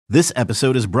This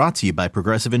episode is brought to you by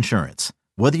Progressive Insurance.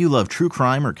 Whether you love true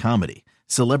crime or comedy,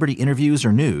 celebrity interviews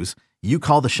or news, you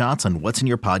call the shots on what's in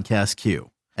your podcast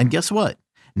queue. And guess what?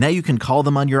 Now you can call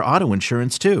them on your auto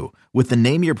insurance too with the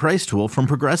Name Your Price tool from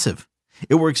Progressive.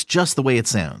 It works just the way it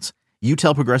sounds. You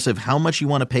tell Progressive how much you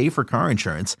want to pay for car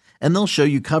insurance, and they'll show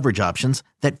you coverage options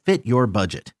that fit your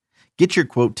budget. Get your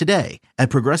quote today at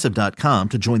Progressive.com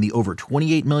to join the over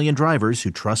 28 million drivers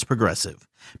who trust Progressive.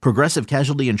 Progressive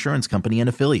Casualty Insurance Company and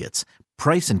Affiliates.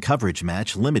 Price and coverage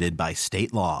match limited by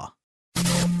state law.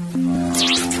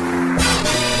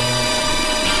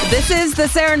 This is the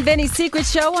Sarah and Vinny Secret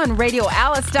Show on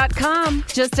RadioAlice.com.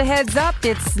 Just a heads up,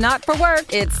 it's not for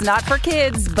work, it's not for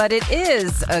kids, but it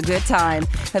is a good time.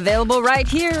 Available right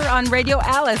here on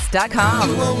RadioAlice.com.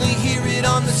 You only hear it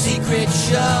on the Secret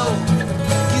Show.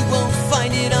 You won't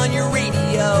find it on your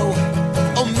radio.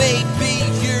 Or maybe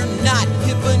you're not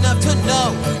hip enough to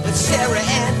know that Sarah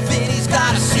and Vinny's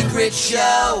got a secret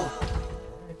show.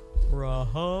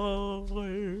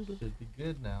 Should be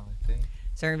good now, I think.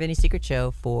 Sarah and Vinny's Secret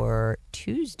Show for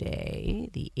Tuesday,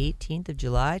 the 18th of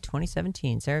July,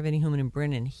 2017. Sarah, Vinny, Human, and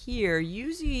Brennan here.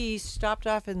 Uzi stopped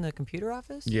off in the computer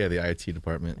office? Yeah, the IT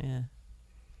department. Yeah.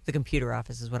 The computer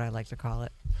office is what I like to call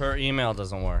it. Her email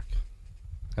doesn't work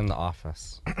in the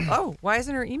office. Oh, why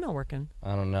isn't her email working?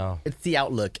 I don't know. It's the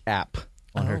Outlook app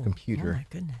on her computer. Oh, my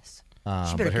goodness. She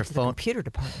But better her get to the phone, computer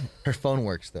department. her phone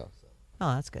works though. So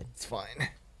Oh, that's good. it's fine.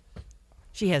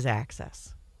 She has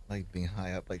access. Like being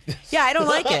high up like this. Yeah, I don't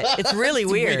like it. It's really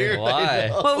weird. Why?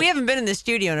 Well, we haven't been in the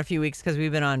studio in a few weeks because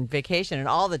we've been on vacation, and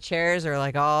all the chairs are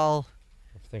like all...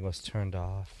 Everything was turned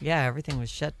off. Yeah, everything was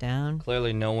shut down.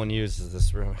 Clearly, no one uses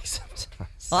this room except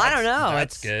us. Well, I don't know.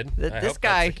 That's It's good. I This hope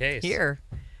guy that's the case. here,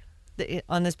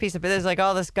 on this piece of, there's like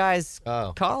all this guy's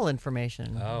Oh. call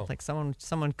information. Oh. Like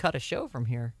someone cut a show from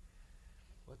here.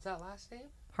 What's that last name?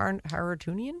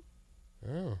 Haratunian,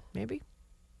 Oh, maybe.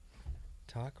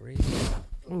 talk radio.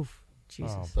 Oof,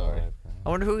 Jesus. Oh, Sorry. boy. I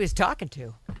wonder who he's talking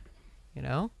to. You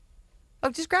know? Oh,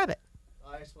 just grab it.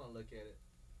 I just want to look at it.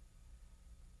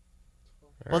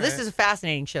 Well, this is a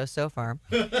fascinating show so far.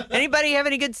 Anybody have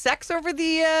any good sex over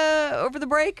the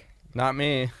break? Not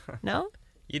me. No.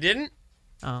 You didn't?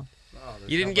 Oh,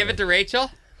 You didn't give it to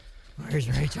Rachel? where's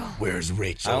Rachel? Where's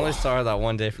Rachel? I only saw her that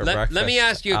one day for Let breakfast. me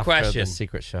ask you a after question. The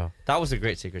secret show. That was a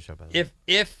great secret show, by the way.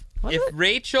 If Was if it?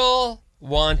 Rachel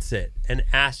wants it and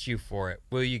asks you for it,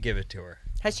 will you give it to her?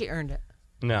 Has she earned it?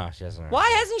 No, she hasn't. Why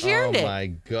hasn't she earned Oh it? my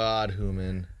God,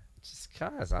 Human. Just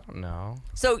cause. I don't know.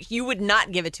 So you would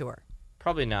not give it to her?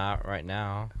 Probably not right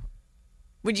now.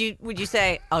 Would you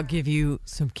say, I'll give you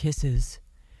some kisses,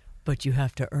 but you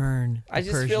have to earn the I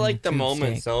just feel Persian like the tube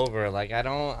moment's steak? over. Like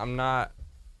I'm not.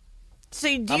 So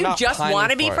do I'm you not just pining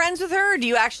want to be for it. friends with her, or do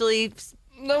you actually...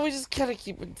 No, we just kind of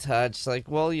keep in touch. Like,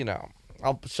 well, you know,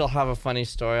 she'll have a funny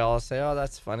story. I'll say, oh,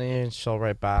 that's funny, and she'll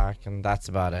write back, and that's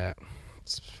about it.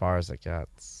 As far as it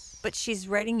gets. But she's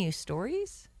writing you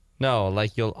stories? No,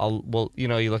 like you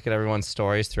look at everyone's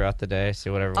stories throughout the day, see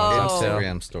what everyone's Oh. up to.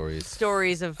 Instagram stories.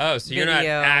 Stories of Oh, so you're not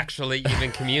video. actually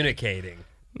even communicating.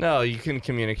 No, you can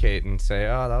communicate and say,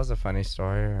 oh, that was a funny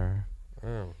story, or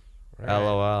Oh,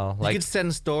 LOL. You Like, could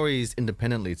send stories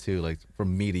independently too, like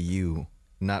from me to you,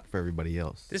 not for everybody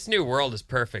else. This new world is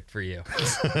perfect for you.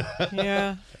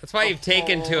 Yeah. That's why you've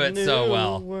taken to it so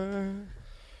well.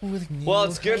 well,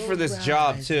 it's good for this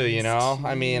job too, you know.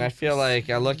 I mean, I feel like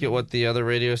I look at what the other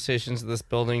radio stations in this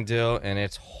building do, and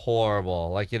it's horrible.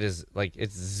 Like it's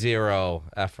zero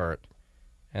effort,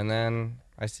 and then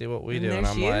I see what we And do, and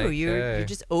there's I'm you. like, You're hey,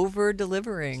 just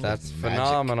over-delivering. that's Magic.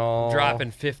 phenomenal. Dropping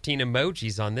 15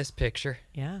 emojis on this picture.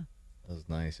 Yeah. That was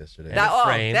nice yesterday.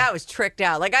 That was tricked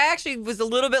out. Like, I actually was a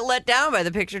little bit let down by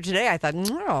the picture today. I thought,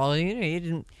 no, you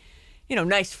didn't,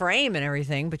 nice frame and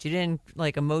everything, but you didn't,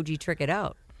 like, emoji trick it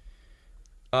out.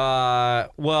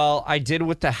 Well, I did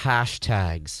with the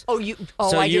hashtags.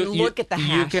 I didn't look at the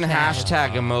hashtag. You can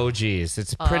hashtag emojis.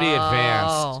 It's pretty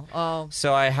advanced. Oh.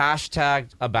 So I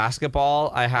hashtagged a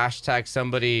basketball. I hashtagged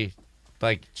somebody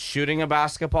like shooting a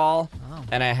basketball,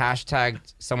 and I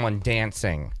hashtagged someone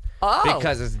dancing. Oh.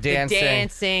 Because it's dancing. The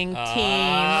dancing team.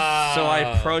 So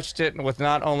I approached it with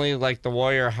not only like the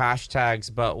warrior hashtags,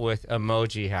 but with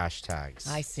emoji hashtags.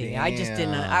 I see. I just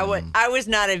didn't. I was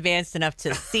not advanced enough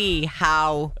to see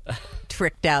how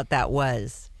tricked out that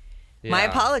was. My Yeah.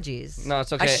 apologies. No,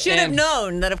 it's okay. I should have And-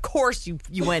 known that, of course, you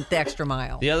went the extra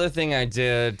mile. The other thing I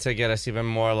did to get us even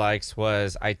more likes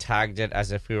was I tagged it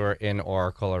as if we were in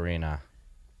Oracle Arena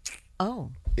Oh,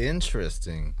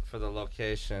 Interesting. for the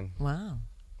location. wow.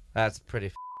 That's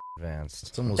pretty advanced.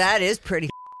 It's almost That is pretty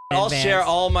I'll advanced. share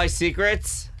all my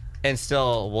secrets. And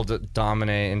still, we'll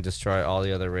dominate and destroy all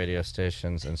the other radio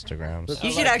stations' Instagrams.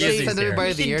 You should actually Send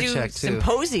everybody you should do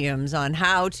symposiums on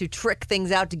how to trick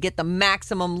things out to get the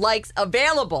maximum likes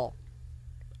available.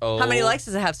 Oh, How many likes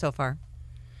does it have so far?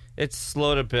 It's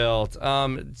slow to build.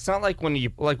 It's not like when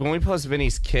we post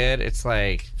Vinny's Kid, it's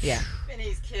like Yeah.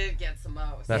 Vinny's kid gets the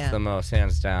most. that's Yeah. the most,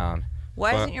 hands down.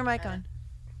 Why But- isn't your mic on?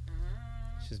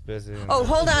 She's busy. Oh,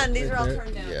 hold on. These are all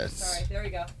turned down. Yes. Sorry. There we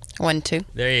go. 1, 2.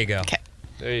 There you go.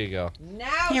 There you go. Now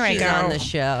Here I she's go. on the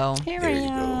show. Here I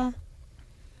am.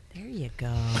 There you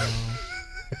go.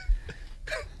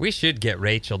 We should get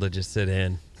Rachel to just sit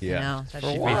in. Yeah. No, that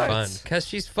She'd should be fun. Because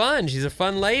she's fun. She's a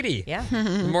fun lady. Yeah.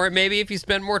 Maybe if you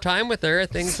spent more time with her,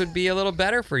 things would be a little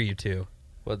better for you two.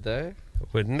 Would they?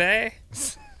 Wouldn't they?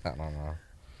 I don't know.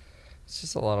 It's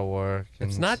just a lot of work.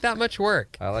 It's and not that much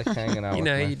work. I like hanging out You with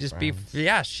know, my you just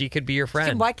friends. she could be your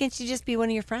friend. Why can't you just be one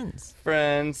of your friends?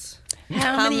 Friends.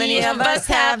 How many of us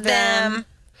have them?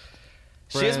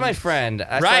 She is my friend. So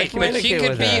I Right, but communicate she could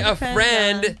with be her. a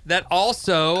friend that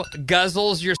also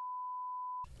guzzles your.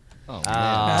 Oh,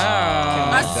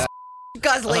 Oh.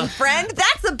 Guzzling friend?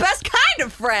 That's the best kind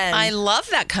of friend. I love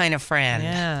that kind of friend.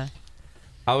 Yeah.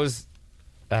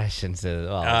 I shouldn't say that.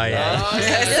 Oh, yeah.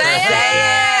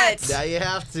 Say it! Now you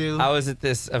have to. I was at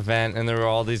this event and there were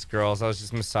all these girls. I was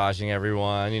just massaging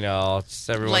everyone, just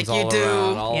everyone's Like you all do.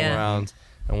 around, all Yeah. around.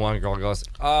 And one girl goes,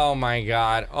 oh my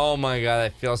God,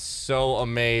 that feels so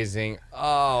amazing.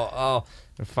 Oh.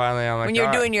 And finally I'm like, When you're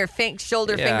 "All right." doing your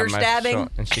finger Yeah, my stabbing.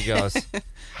 and she goes,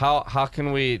 how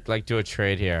can we do a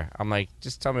trade here? I'm like,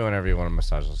 just tell me whenever you want a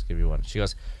massage. Let's give you one. She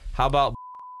goes, how about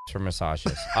for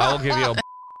massages? I will give you a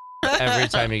every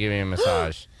time you give me a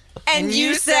massage. And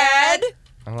you said,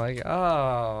 I'm like,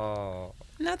 oh.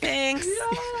 No thanks.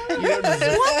 what dude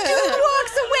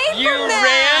walks away You from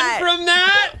that? ran from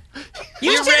that?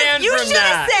 You ran You from should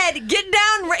have that. said, get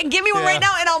down, give me one right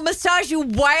now, and I'll massage you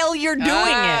while you're doing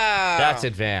Ah. That's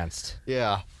advanced.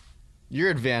 Yeah.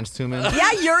 You're advanced, human. it.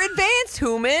 Yeah, you're advanced,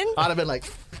 human. I'd have been like,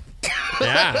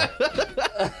 Yeah.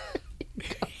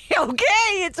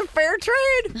 Okay, it's a fair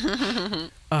trade.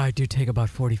 I do take about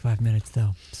 45 minutes,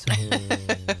 though. So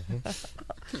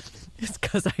it's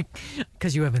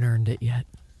because you haven't earned it yet.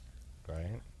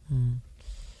 Right?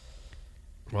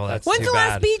 Well, that's When's too the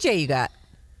last bad. BJ you got?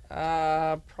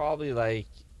 Probably like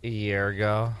a year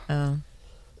ago.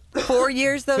 4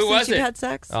 years though Who since was you've it? had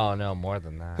sex. Oh no, more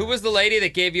than that. Who was the lady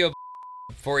that gave you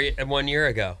a 1 year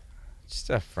ago? Just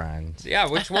a friend. Yeah,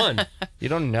 which one? You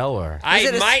don't know her. I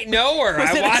it a- might know her.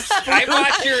 I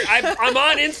watch your. I'm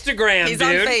on Instagram, He's dude.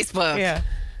 on Facebook. Yeah.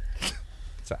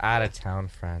 It's an out of town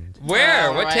friend. Where?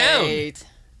 All What town? right.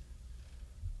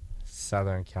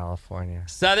 Southern California.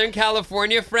 Southern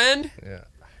California friend. Yeah.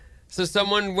 So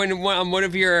someone when on one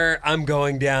of your I'm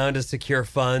going down to secure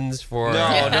funds for No,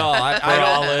 I don't.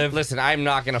 Olive. Listen, I'm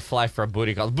not gonna fly for a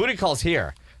booty call. Booty call's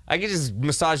here. I can just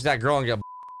massage that girl and get.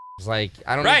 It's like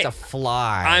I don't Right. need to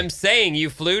fly. I'm saying you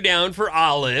flew down for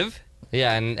Olive.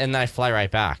 Yeah, and then I fly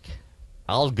right back.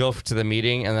 I'll go to the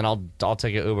meeting and then I'll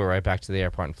take an Uber right back to the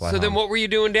airport and fly. So then home. what were you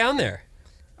doing down there?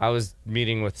 I was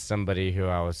meeting with somebody who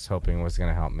I was hoping was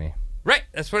gonna help me. Right,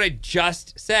 that's what I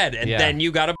just said, and Yeah. then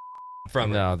you got a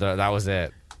from her. No, that was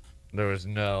it. There was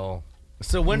no.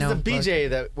 so when's No, the BJ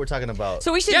that we're talking about?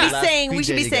 So we should Yeah. be Last saying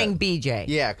BJ you got. BJ.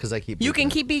 Yeah, because I keep. You can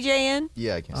keeping keep BJ in. it.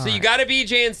 Yeah, I can. So you got a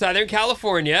BJ in Southern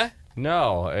California.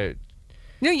 No,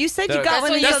 No, you said you That's got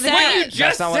one. what in you Southern said. California. You that's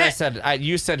just not what I said.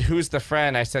 You said who's the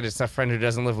friend? I said it's a friend who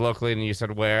doesn't live locally, and you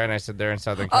said where? And I said they're in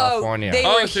Southern California. they-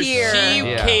 Oh, were so here. she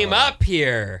Yeah. came up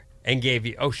here and gave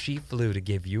you. Oh, she flew to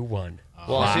give you one.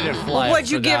 Well, she didn't fly. What'd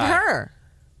you for give that. her?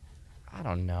 I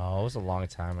don't know. It was a long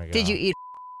time ago. Did you eat?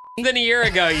 Than a year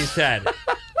ago, you said.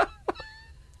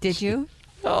 Did you?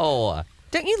 No,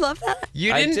 Don't you love that?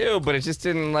 You I didn't. do, but it just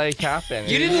didn't happen.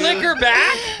 You didn't lick her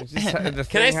back.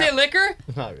 Can I say lick? liquor?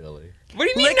 Not really. What do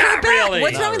you mean Lick her not back. really?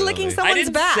 What's wrong with Not licking really. I someone's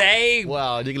didn't back? say.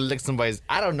 Wow, you can lick somebody's.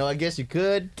 I don't know. I guess you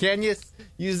could. Can you,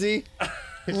 Uzi?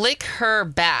 Lick her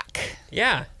back.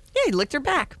 Yeah. Yeah, he licked her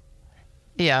back.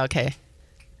 Yeah, okay.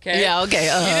 Okay. Yeah, okay.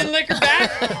 You didn't lick her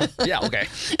back. Yeah, okay.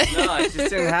 No, it just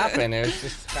didn't happen. It was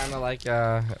just kind of like,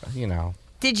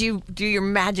 Did you do your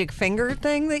magic finger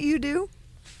thing that you do?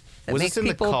 That Was makes this in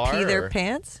the people car, pee their or-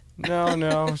 pants?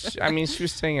 No. I mean, she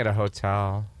was staying at a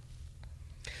hotel.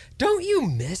 Don't you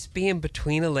miss being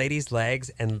between a lady's legs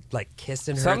and like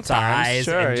kissing her Sometimes, thighs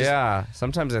sure, and just yeah.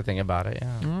 Sometimes I think about it,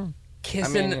 yeah.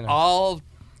 kissing I mean, you know. all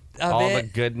of All it, the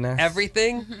goodness,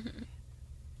 everything?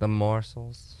 the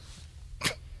morsels.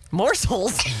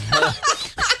 Morsels.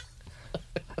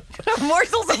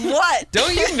 Morsels of what?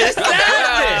 Don't you miss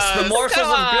that? The morsels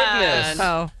of goodness.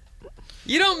 Oh.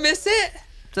 You don't miss it?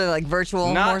 So like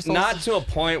virtual morsels? Not to a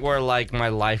point where like my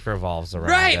life revolves around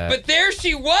Right, it. but there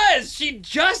she was. She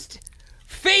just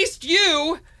faced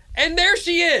you, and there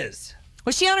she is.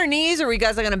 Was she on her knees, or were you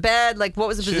guys like on a bed? Like, what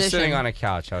was the She position? was sitting on a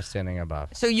couch. I was standing above.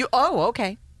 So you, oh,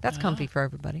 okay. That's comfy for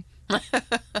everybody.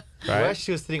 Right?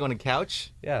 She was sitting on a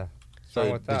couch. Yeah. So What's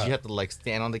wrong with did that? you have to like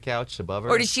stand on the couch above her?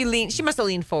 Or did she lean? She must have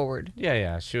leaned forward.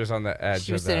 Yeah. She was on the edge.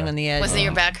 She was sitting on the edge. Was it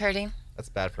your back hurting? That's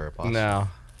bad for her posture. No.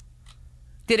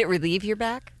 Did it relieve your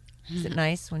back? Is it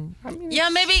nice when? Yeah,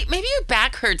 maybe your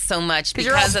back hurts so much Because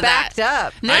you're all because of backed that.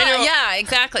 up. No, yeah,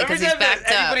 exactly. Because he's backed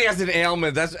up. Everybody has an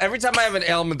ailment. Every time I have an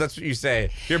ailment, that's what you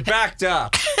say. You're backed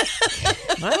up.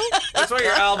 That's why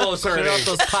your elbow's hurting.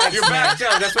 You're backed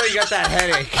up. That's why you got that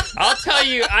headache. I'll tell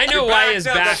you, I know You're why backed his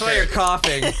up. back That's why you're hurts.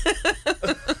 coughing.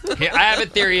 Here, I have a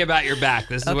theory about your back.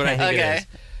 This is what I think Okay. it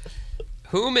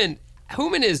is.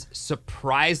 Human is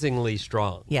surprisingly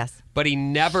strong. Yes. But he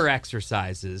never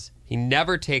exercises. He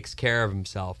never takes care of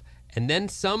himself. And then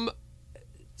some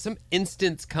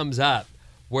instance comes up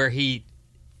where he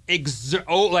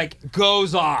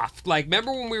goes off. Like,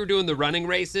 remember when we were doing the running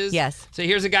races? Yes. So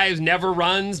here's a guy who never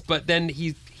runs, but then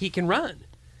he can run.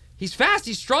 He's fast.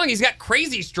 He's strong. He's got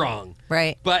crazy strong.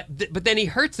 Right. But then he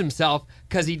hurts himself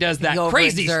because he does that overexerts,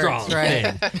 crazy strong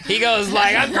right. thing. He goes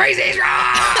like, I'm crazy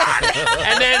strong!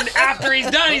 And then after he's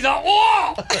done, he's like,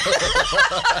 whoa!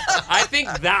 I think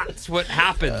that's what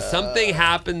happens. Something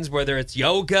happens, whether it's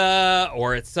yoga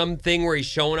or it's something where he's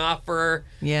showing off for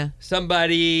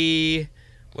somebody,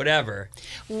 whatever.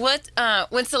 What's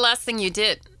the last thing you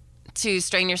did to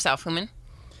strain yourself, Human?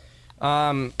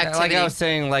 Like Activity. I was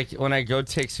saying, like when I go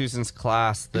take Susan's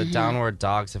class, the downward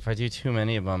dogs, if I do too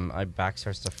many of them, my back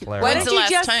starts to flare Why up. When's don't the you last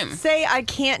just time? say I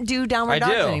can't do downward I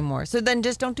dogs do. anymore? So then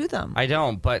just don't do them. I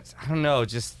don't, but I don't know.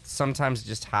 Just sometimes it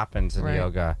just happens in Right.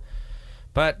 yoga.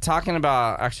 But talking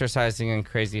about exercising and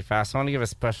crazy fast, I want to give a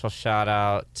special shout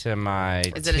out to my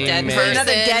Is it a dead teammate- person?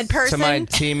 Another dead to person? my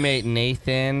teammate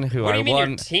Nathan, who What do I you mean won.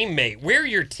 your teammate? We're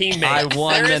your teammate. I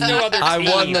won There is the no other I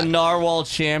won team. the Narwhal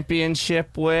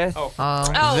Championship with Oh.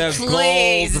 the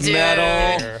please, gold dude.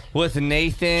 medal with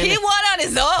Nathan. He won on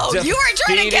his own. You were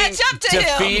trying to catch up to him.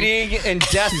 Defeating and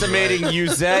decimating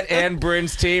Uzette and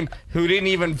Bryn's team, who didn't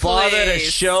even bother to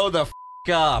Please. show the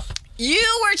up. You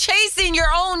were chasing your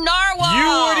own narwhal. You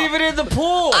weren't even in the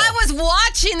pool. I was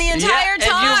watching the entire and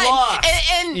time. you lost.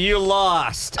 And you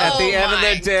lost at the end of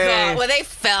my the day. God. Well, they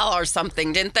fell or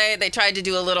something, didn't they? They tried to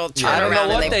do a little turnaround. I don't know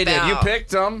what and they did. fell. You picked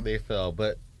them. They fell,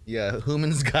 but yeah,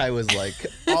 Human's guy was like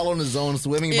all on his own,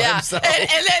 swimming by Yeah, himself. and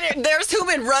then there's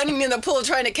Human running in the pool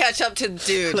trying to catch up to the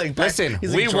dude. Like, Listen,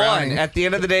 he's, we like, won. drowning. At the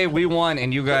end of the day, we won,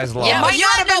 and you guys lost. yeah, might but you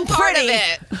not had have no been part pretty. of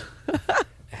it.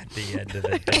 At the end of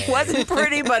the day. It wasn't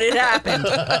pretty, but it happened.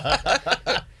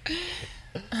 I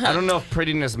don't know if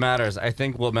prettiness matters. I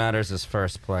think what matters is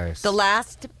first place. The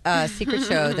last secret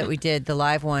show that we did, the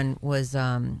live one, was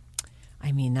it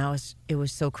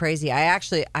was so crazy. I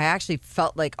actually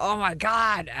felt like, oh my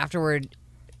God, afterward.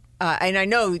 And I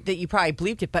know that you probably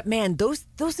bleeped it, but man, those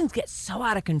things get so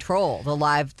out of control. The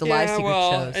live secret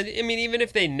shows. And, I mean, even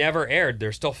if they never aired,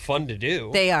 they're still fun to do.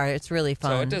 They are. It's really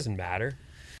fun. So it doesn't matter.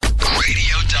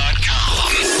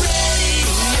 Radio.com.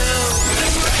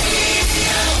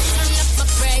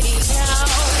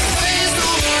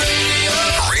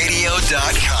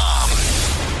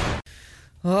 Radio.com.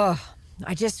 Oh,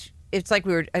 it's like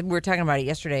we were talking about it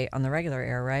yesterday on the regular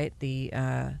air, right? The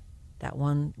that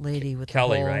one lady with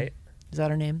Kelly, the whole, right? Is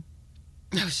that her name?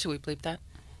 Oh, should we bleep that?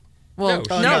 Well,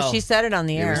 No, no, no. she said it on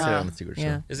the Yeah, air. we said it on the secret show.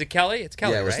 Yeah. Is it Kelly? It's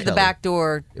Kelly, Yeah, it was right? The Kelly.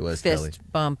 backdoor It was fist Kelly.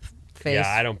 bump face. Yeah,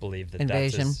 I don't believe that.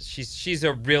 Invasion. She's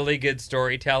a really good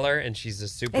storyteller, and she's a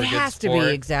super It good has to sport.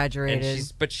 be exaggerated.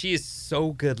 And but she is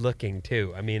so good looking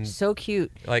too. I mean, So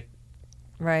cute, like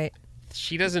right?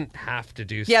 she doesn't have to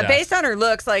do Yeah, stuff. based on her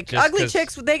looks, like Just ugly 'cause-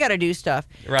 chicks, they got to do stuff.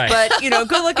 Right. But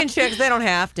good-looking chicks, they don't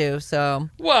have to. So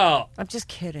Well, I'm just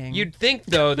kidding. you'd think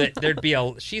though that there'd be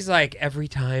a. She's like every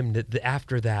time that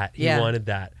after that he Yeah. wanted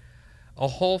that a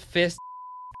whole fist,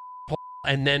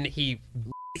 and then he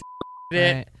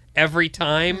it Right. every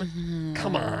time.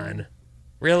 Come on,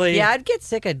 really? Yeah, I'd get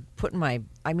sick of putting my.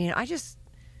 I mean, I just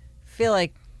feel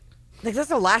like that's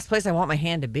the last place I want my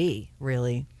hand to be.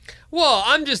 Really. Well,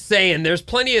 I'm just saying there's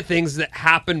plenty of things that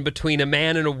happen between a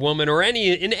man and a woman or in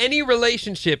any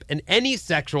relationship, in any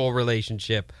sexual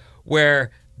relationship,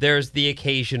 where there's the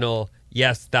occasional,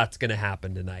 yes, that's going to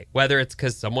happen tonight. Whether it's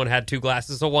because someone had 2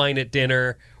 glasses of wine at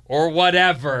dinner or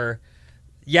whatever.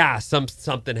 Yeah,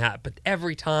 something happened. But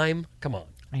every time, come on.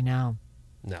 I know.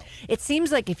 No. It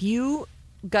seems like if you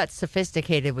got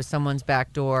sophisticated with someone's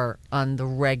back door on the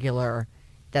regular,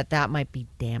 that might be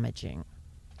damaging.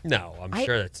 No, I'm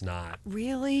sure it's not.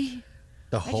 Really?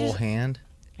 The whole hand?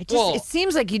 It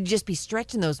seems like you'd just be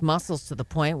stretching those muscles to the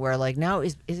point where, like, now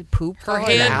is it poop?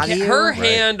 Her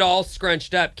hand all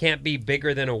scrunched up can't be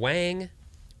bigger than a wang.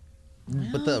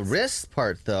 But the wrist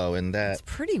part, though, and that... It's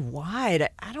pretty wide.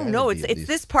 I don't know. It's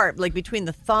this part, like, between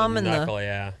the thumb and knuckle, the...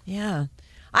 yeah. Yeah.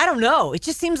 I don't know. It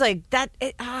just seems like that...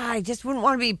 I just wouldn't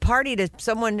want to be party to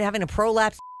someone having a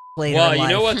prolapse later Well, in life.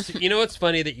 you know what's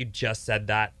funny that you just said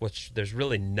that, which there's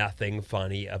really nothing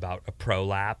funny about a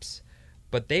prolapse,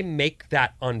 but they make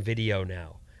that on video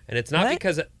now. And it's not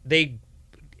because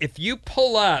if you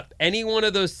pull up any one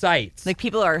of those sites, like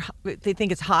they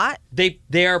think it's hot? They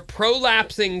are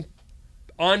prolapsing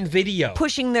on video.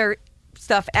 Pushing their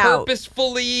stuff out.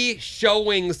 Purposefully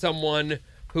showing someone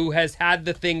who has had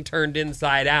the thing turned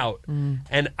inside out.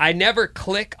 And I never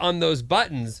click on those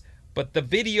buttons, but the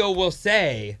video will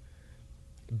say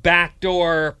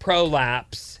backdoor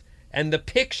prolapse, and the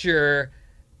picture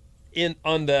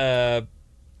on the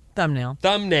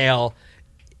thumbnail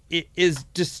it is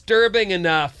disturbing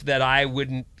enough that I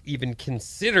wouldn't even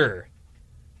consider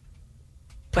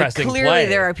pressing But clearly play.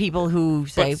 there are people who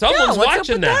say, but someone's what's up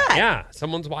watching with that. that? Yeah,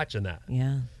 someone's watching that.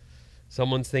 Yeah.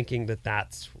 Someone's thinking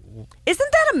that's...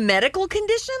 Isn't that a medical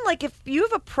condition? Like if you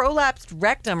have a prolapsed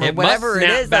rectum or it whatever must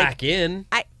snap it is, back in.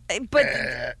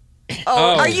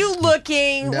 Are you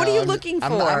looking? No, what are you looking for?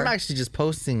 I'm actually just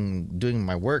doing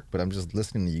my work, but I'm just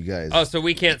listening to you guys. Oh, so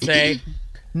we can't say...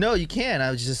 No, you can.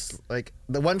 I was just like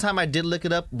the one time I did look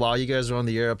it up while you guys were on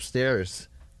the air upstairs.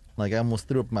 Like I almost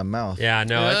threw up my mouth. Yeah,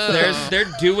 no, they're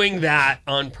doing that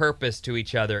on purpose to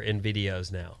each other in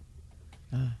videos now.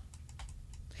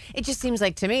 It just seems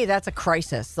like to me that's a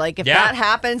crisis. Like if that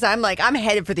happens, I'm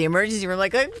headed for the emergency room.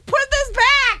 Like put this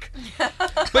back.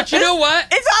 But you know what?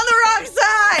 It's on the wrong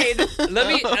side. Let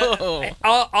me.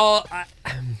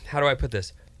 How do I put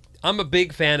this? I'm a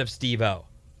big fan of Steve-O.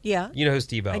 Yeah. You know who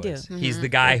Steve-O I do. is. He's the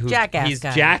guy who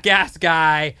Jackass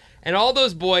guy. And all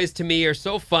those boys to me are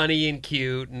so funny and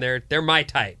cute, and they're my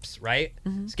types, right?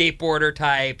 Skateboarder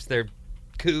types. They're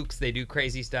kooks. They do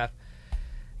crazy stuff.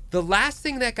 The last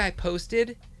thing that guy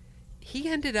posted, he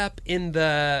ended up in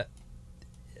the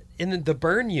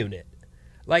burn unit.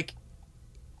 Like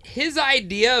his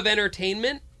idea of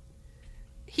entertainment,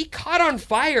 he caught on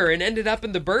fire and ended up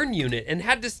in the burn unit and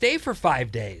had to stay for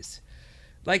 5 days.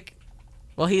 Like,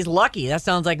 well, he's lucky. That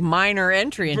sounds like minor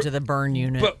entry into the burn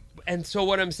unit. And so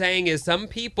what I'm saying is some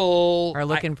people are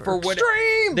looking for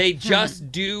extreme. They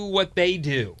just do what they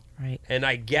do. Right. And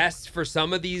I guess for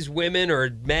some of these women or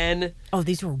men... Oh,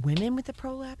 these were women with the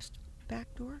prolapsed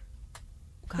back door?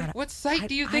 God, what site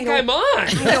do you think I'm on?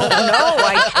 I don't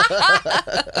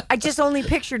know. I just only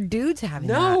pictured dudes having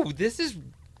that. No, this is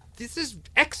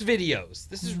X videos.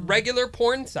 This is regular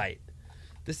porn site.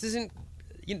 This isn't...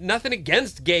 Nothing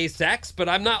against gay sex, but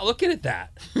I'm not looking at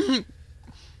that.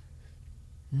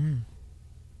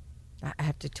 I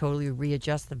have to totally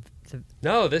readjust the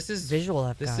this is visual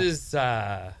I've this got. is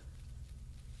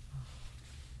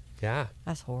yeah.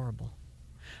 That's horrible.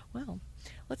 Well,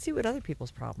 let's see what other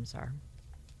people's problems are.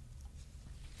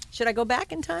 Should I go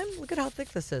back in time? Look at how thick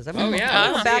this is. I'm going to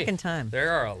go back in time.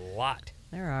 There are a lot.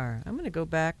 There are. I'm going to go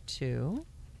back to,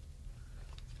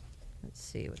 let's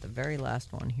see what the very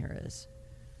last one here is.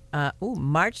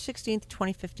 March 16th,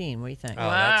 2015. What do you think? Oh,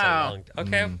 that's a long...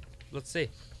 Okay, let's see.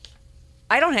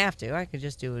 I don't have to. I could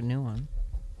just do a new one.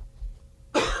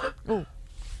 Ooh.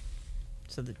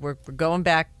 So we're going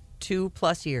back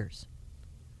 2+ years.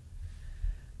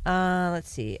 Let's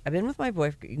see. I've been with my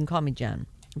boyfriend. You can call me Jen.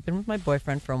 I've been with my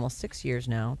boyfriend for almost 6 years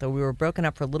now, though we were broken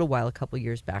up for a little while a couple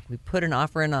years back. We put an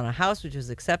offer in on a house, which was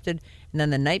accepted, and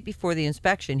then the night before the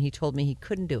inspection, he told me he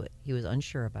couldn't do it. He was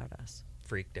unsure about us.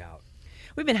 Freaked out.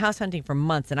 We've been house hunting for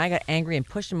months, and I got angry and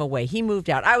pushed him away. He moved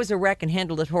out. I was a wreck and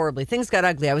handled it horribly. Things got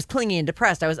ugly. I was clingy and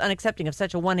depressed. I was unaccepting of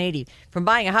such a 180. From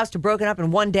buying a house to broken up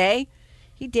in one day.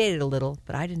 He dated a little,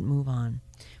 but I didn't move on.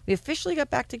 We officially got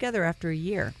back together after a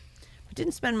year. We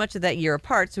didn't spend much of that year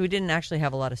apart, so we didn't actually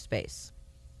have a lot of space.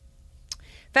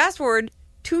 Fast forward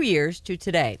 2 years to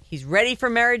today. He's ready for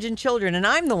marriage and children, and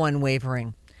I'm the one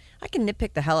wavering. I can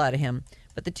nitpick the hell out of him.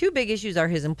 But the two big issues are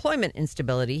his employment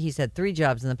instability, he's had 3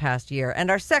 jobs in the past year,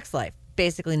 and our sex life,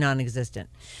 basically non-existent.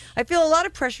 I feel a lot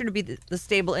of pressure to be the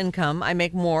stable income. I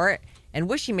make more and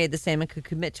wish he made the same and could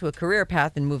commit to a career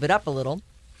path and move it up a little.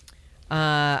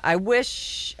 I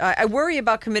worry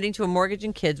about committing to a mortgage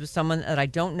and kids with someone that I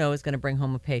don't know is going to bring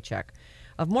home a paycheck.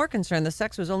 Of more concern, the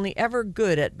sex was only ever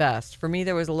good at best. For me,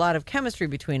 there was a lot of chemistry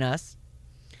between us.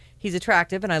 He's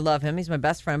attractive and I love him. He's my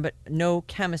best friend, but no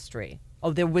chemistry.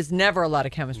 Oh, there was never a lot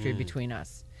of chemistry between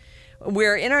us.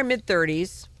 We're in our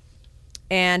mid-30s,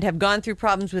 and have gone through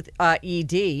problems with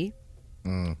ED.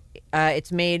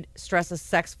 It's made stress a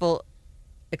sexful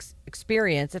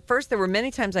experience. At first, there were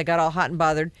many times I got all hot and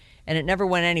bothered, and it never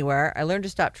went anywhere. I learned to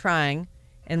stop trying,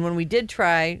 and when we did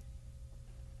try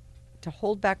to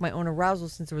hold back my own arousal,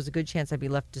 since there was a good chance I'd be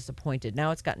left disappointed. Now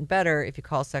it's gotten better if you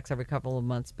call sex every couple of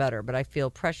months better, but I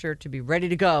feel pressure to be ready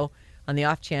to go on the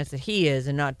off chance that he is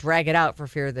and not drag it out for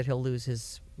fear that he'll lose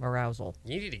his arousal.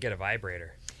 You need to get a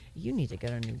vibrator. You need to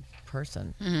get a new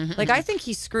person. Like, I think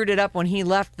he screwed it up when he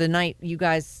left the night you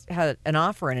guys had an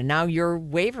offer in, and now you're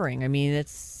wavering. I mean,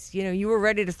 it's, you were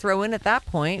ready to throw in at that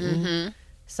point, and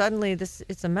suddenly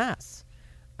it's a mess.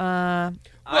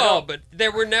 Well, but they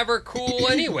were never cool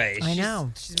anyway. I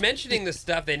know. She's mentioning this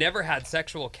stuff. They never had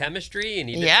sexual chemistry. And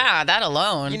Yeah, that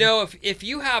alone. If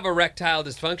you have erectile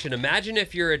dysfunction, imagine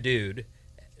if you're a dude,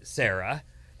 Sarah,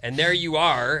 and there you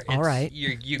are. All right.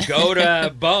 You go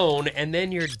to bone, and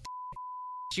then you're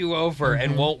you over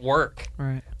and won't work.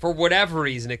 Right. For whatever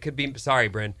reason. It could be, sorry,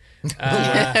 Bryn.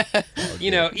 ED,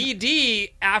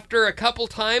 after a couple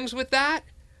times with that,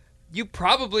 you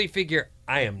probably figure,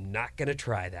 I am not going to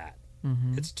try that.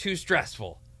 It's too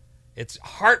stressful. It's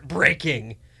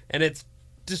heartbreaking, and it's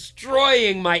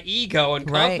destroying my ego and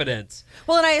confidence. Right.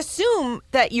 Well, and I assume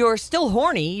that you're still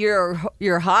horny. You're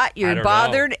hot. You're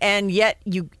bothered, and yet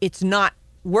it's not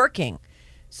working.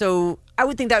 So I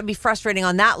would think that would be frustrating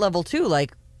on that level too.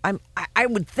 Like I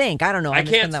would think. I don't know. I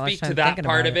can't speak to that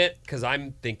part of it because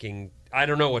I'm thinking. I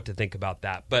don't know what to think about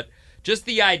that. But just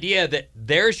the idea that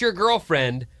there's your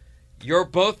girlfriend, you're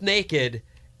both naked,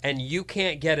 and you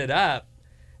can't get it up.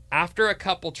 After a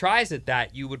couple tries at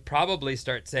that, you would probably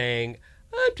start saying,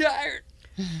 I'm tired.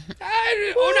 Not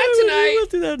tonight. We'll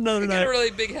do that another night. I got a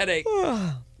really big headache.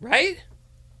 Right?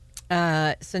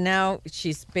 So now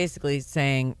she's basically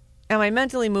saying, am I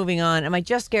mentally moving on? Am I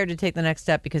just scared to take the next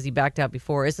step because he backed out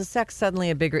before? Is the sex suddenly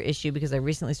a bigger issue because I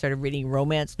recently started reading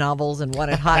romance novels and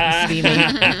wanted hot and steamy?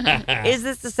 Is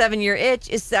this the 7-year itch?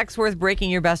 Is sex worth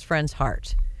breaking your best friend's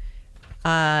heart?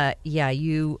 Yeah,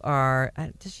 you are.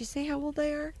 Does she say how old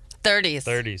they are?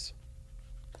 30s.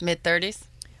 Mid-30s?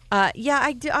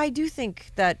 Yeah, I do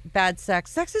think that bad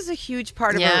sex is a huge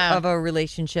part of a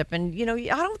relationship. And, I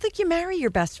don't think you marry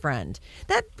your best friend.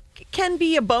 That can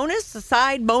be a bonus, a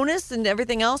side bonus and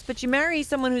everything else. But you marry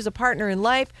someone who's a partner in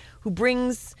life, who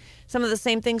brings some of the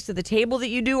same things to the table that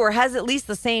you do, or has at least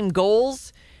the same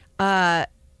goals. And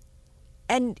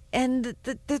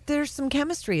there's some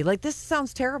chemistry. Like, this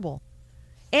sounds terrible.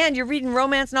 And you're reading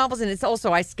romance novels, and it's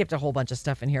also, I skipped a whole bunch of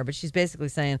stuff in here, but she's basically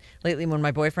saying, lately when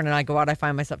my boyfriend and I go out, I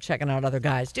find myself checking out other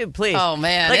guys. Dude, please. Oh,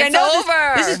 man, like, it's I know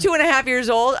over. This is 2.5 years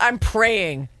old. I'm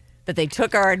praying that they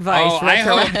took our advice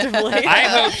retroactively. I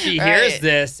hope she hears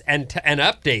this and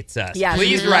updates us. Yeah,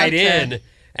 please write in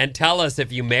and tell us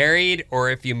if you married or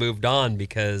if you moved on,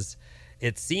 because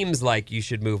it seems like you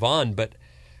should move on. But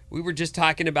we were just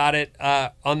talking about it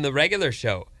on the regular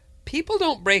show. People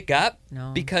don't break up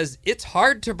because it's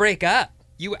hard to break up.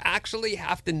 You actually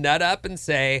have to nut up and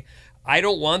say, I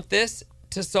don't want this,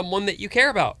 to someone that you care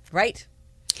about. Right.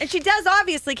 And she does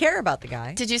obviously care about the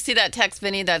guy. Did you see that text,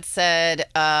 Vinny, that said,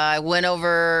 I went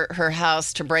over her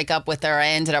house to break up with her. I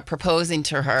ended up proposing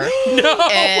to her. No.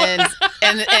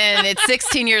 And it's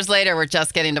 16 years later, we're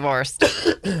just getting divorced.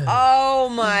 Oh,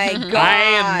 my God. I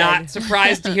am not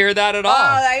surprised to hear that at all.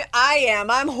 Oh, I am.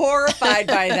 I'm horrified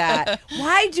by that.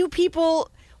 Why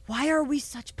are we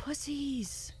such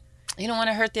pussies? You don't want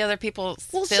to hurt the other people's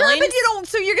feelings? Sure, but you don't.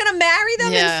 So you're going to marry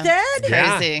them instead?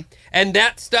 Crazy. And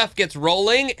that stuff gets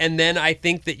rolling, and then I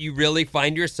think that you really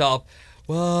find yourself,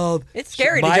 well, it's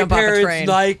scary to jump off a train. My parents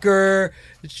like her.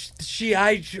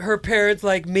 Her parents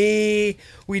like me.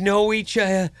 We know each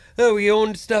other. We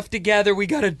own stuff together. We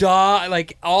got a dog.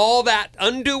 Like, all that,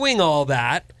 undoing all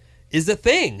that is a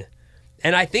thing.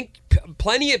 And I think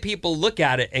plenty of people look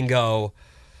at it and go,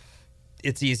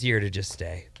 it's easier to just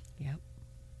stay. Yep.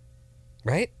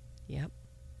 Right? Yep.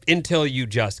 Until you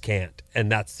just can't.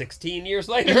 And that's 16 years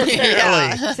later,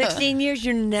 apparently. 16 years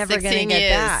you're never going to get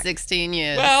back. 16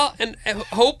 years. Well, and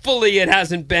hopefully it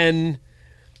hasn't been,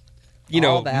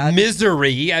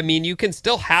 misery. I mean, you can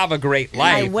still have a great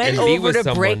life. I went and be over with to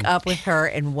someone. break up with her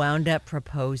and wound up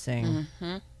proposing.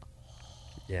 Mm-hmm.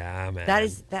 Yeah, man.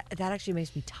 That actually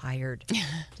makes me tired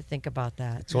to think about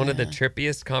that. It's one of the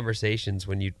trippiest conversations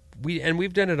when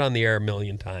we've done it on the air a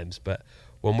million times, but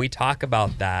when we talk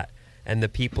about that and the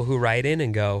people who write in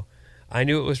and go, I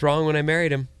knew it was wrong when I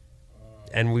married him,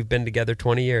 and we've been together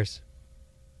 20 years.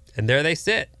 And there they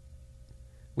sit.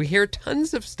 We hear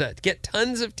tons of stuff, get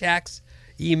tons of texts,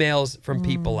 emails from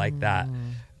people like that.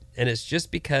 And it's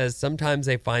just because sometimes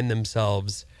they find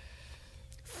themselves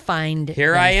find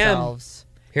Here I am. themselves.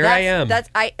 Here I am.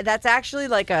 That's actually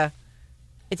like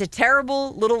it's a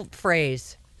terrible little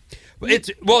phrase.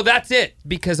 That's it,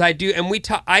 because I do, and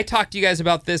I talk to you guys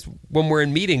about this when we're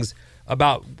in meetings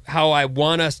about how I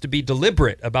want us to be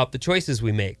deliberate about the choices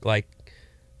we make. Like,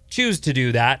 choose to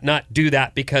do that, not do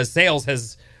that because sales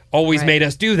has always made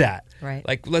us do that. Right.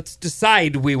 Like, let's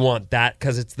decide we want that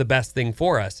because it's the best thing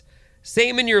for us.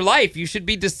 Same in your life. You should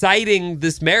be deciding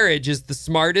this marriage is the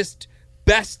smartest,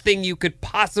 best thing you could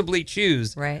possibly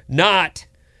choose. Right. Not,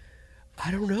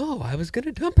 I don't know, I was going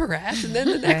to dump her ass, and then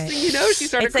the next thing you know, she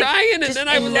started crying, and then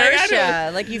I was like, I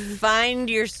don't. Like, you find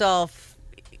yourself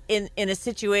in a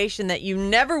situation that you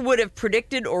never would have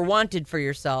predicted or wanted for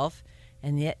yourself,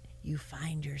 and yet you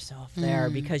find yourself there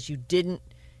because you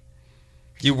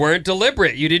weren't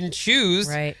deliberate. You didn't choose.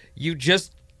 Right. You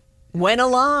just went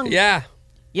along. Yeah.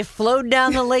 You flowed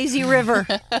down the lazy river.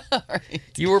 Right.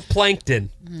 You were plankton.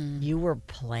 You were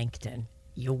plankton.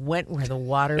 You went where the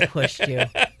water pushed you.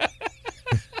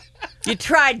 You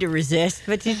tried to resist,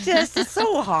 but it's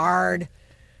so hard.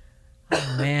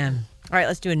 Oh, man. All right,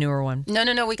 let's do a newer one.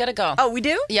 No, we got to go. Oh, we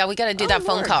do? Yeah, we got to do that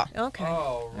phone call. Okay.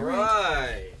 All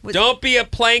right. Don't be a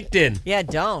plankton. Yeah,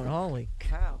 don't. Holy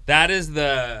cow. That is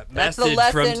the That's message the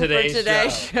lesson from today's for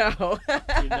today's show. show.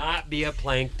 Do not be a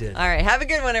plankton. All right, have a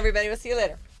good one, everybody. We'll see you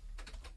later.